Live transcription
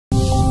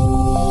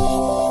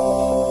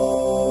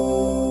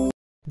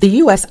The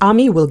US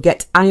Army will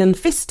get Iron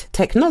Fist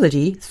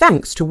technology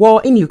thanks to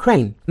war in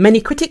Ukraine.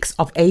 Many critics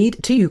of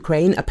aid to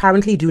Ukraine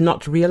apparently do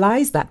not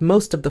realize that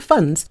most of the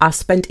funds are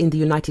spent in the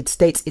United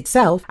States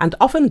itself and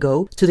often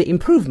go to the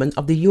improvement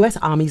of the US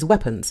Army's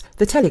weapons,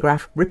 The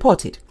Telegraph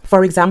reported.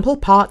 For example,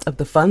 part of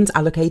the funds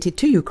allocated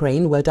to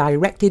Ukraine were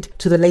directed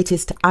to the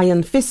latest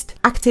Iron Fist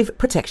active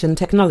protection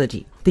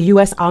technology. The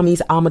US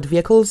Army's armored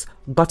vehicles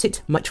got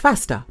it much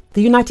faster.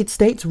 The United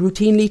States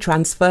routinely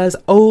transfers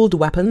old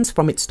weapons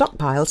from its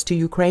stockpiles to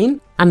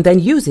Ukraine and then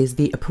uses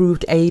the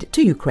approved aid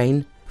to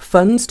Ukraine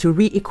funds to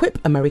re-equip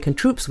American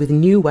troops with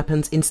new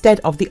weapons instead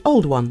of the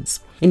old ones.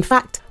 In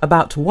fact,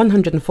 about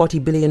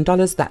 $140 billion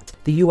that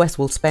the US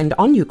will spend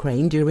on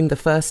Ukraine during the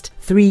first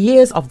 3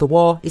 years of the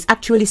war is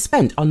actually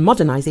spent on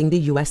modernizing the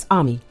US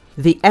Army.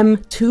 The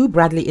M2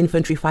 Bradley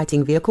infantry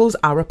fighting vehicles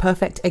are a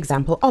perfect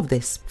example of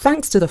this.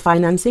 Thanks to the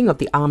financing of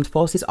the armed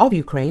forces of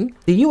Ukraine,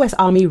 the US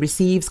Army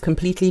receives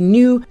completely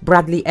new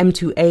Bradley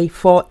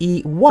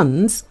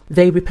M2A4E1s.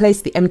 They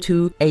replace the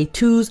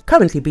M2A2s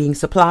currently being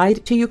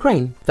supplied to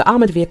Ukraine. The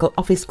Armored Vehicle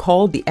Office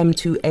called the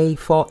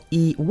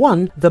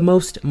M2A4E1 the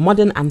most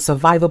modern and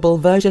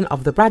survivable version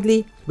of the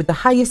Bradley, with the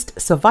highest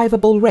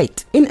survivable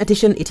rate. In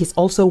addition, it is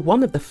also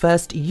one of the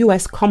first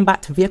US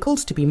combat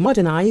vehicles to be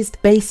modernized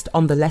based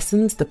on the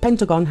lessons the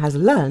Pentagon has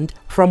learned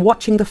from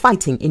watching the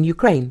fighting in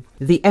Ukraine.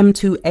 The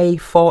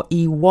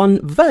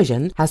M2A4E1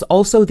 version has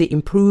also the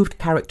improved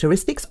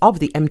characteristics of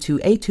the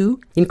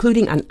M2A2,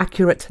 including an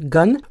accurate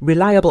gun,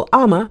 reliable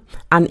armor,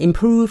 an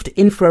improved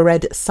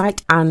infrared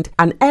sight, and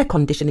an air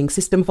conditioning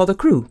system for the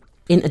crew.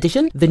 In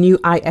addition, the new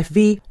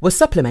IFV was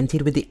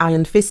supplemented with the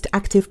Iron Fist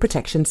active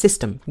protection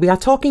system. We are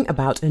talking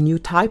about a new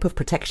type of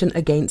protection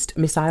against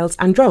missiles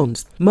and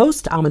drones.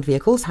 Most armored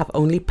vehicles have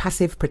only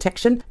passive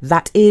protection,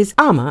 that is,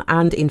 armor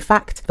and, in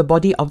fact, the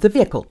body of the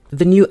vehicle.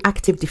 The new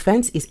active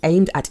defense is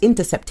aimed at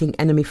intercepting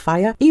enemy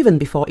fire even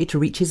before it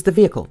reaches the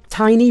vehicle.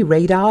 Tiny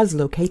radars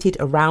located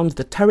around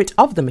the turret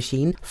of the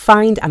machine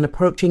find an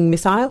approaching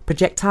missile,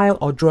 projectile,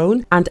 or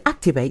drone and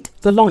activate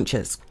the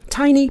launchers.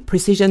 Tiny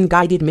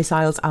precision-guided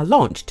missiles are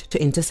launched to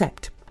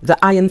intercept. The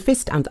Iron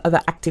Fist and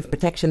other active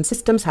protection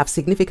systems have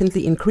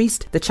significantly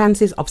increased the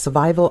chances of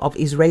survival of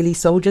Israeli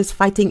soldiers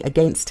fighting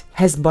against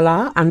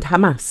Hezbollah and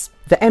Hamas.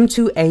 The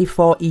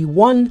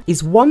M2A4E1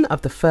 is one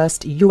of the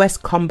first US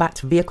combat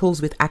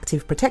vehicles with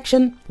active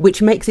protection,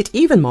 which makes it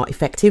even more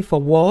effective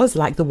for wars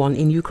like the one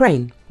in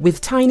Ukraine,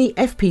 with tiny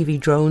FPV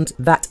drones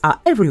that are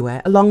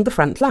everywhere along the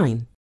front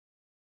line.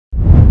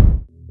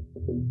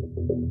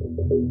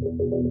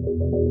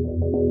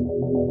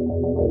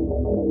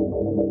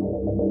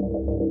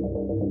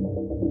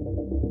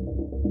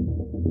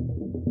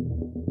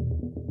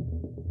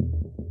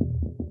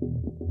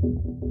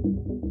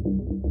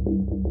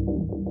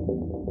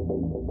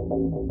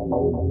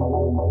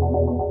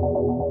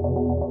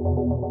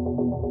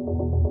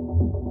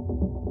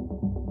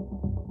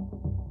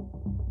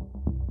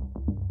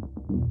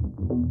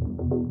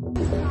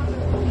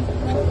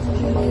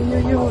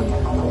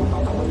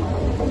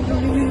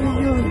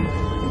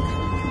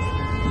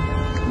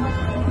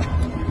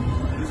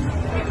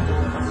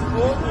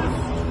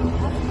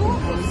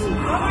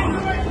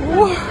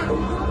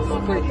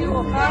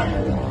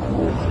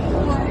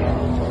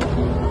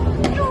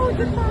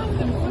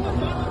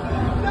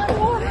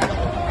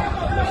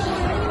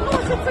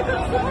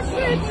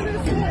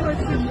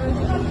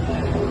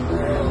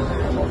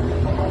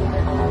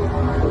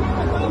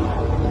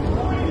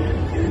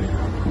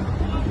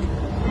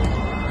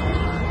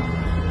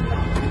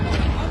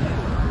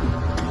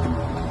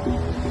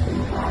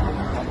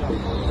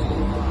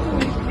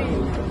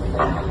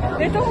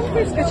 Это он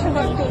выскочил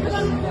автобус.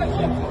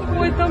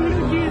 Ой, там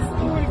людей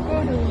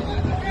столько.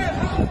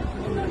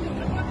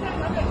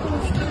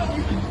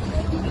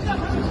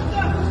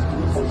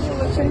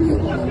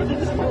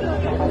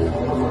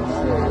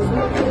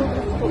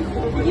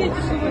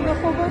 Едешь его на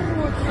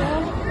поворот, а?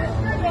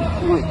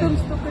 Ой, там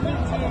столько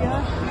людей, а?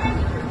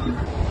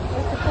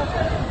 Это как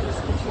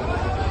выскочил?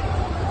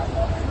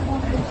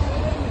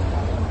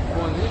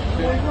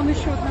 Ой, вон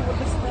еще одного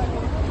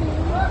доставил.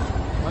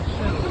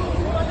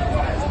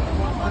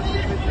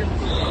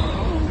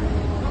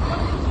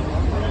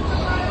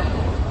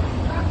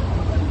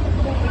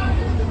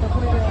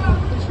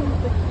 Почему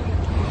такие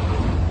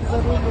за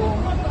рулем?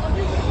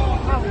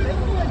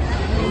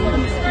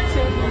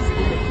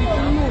 Специалисты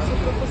какие-то носят,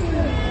 а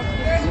постоянно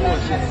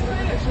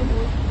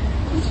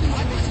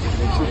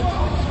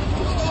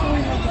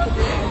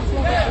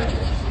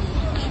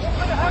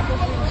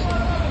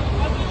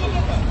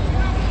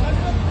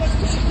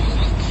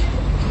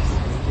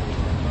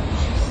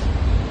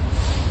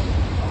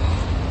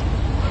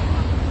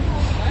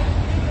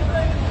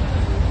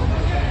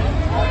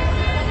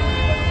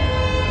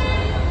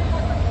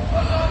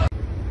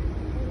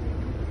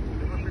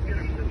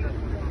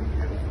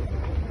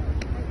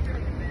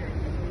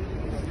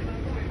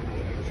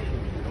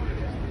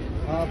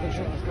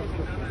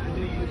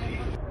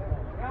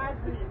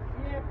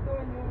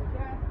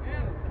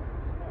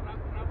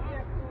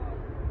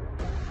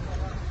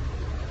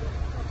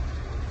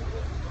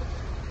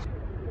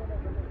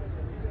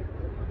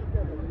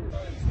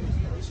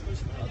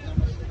слышно, ладно.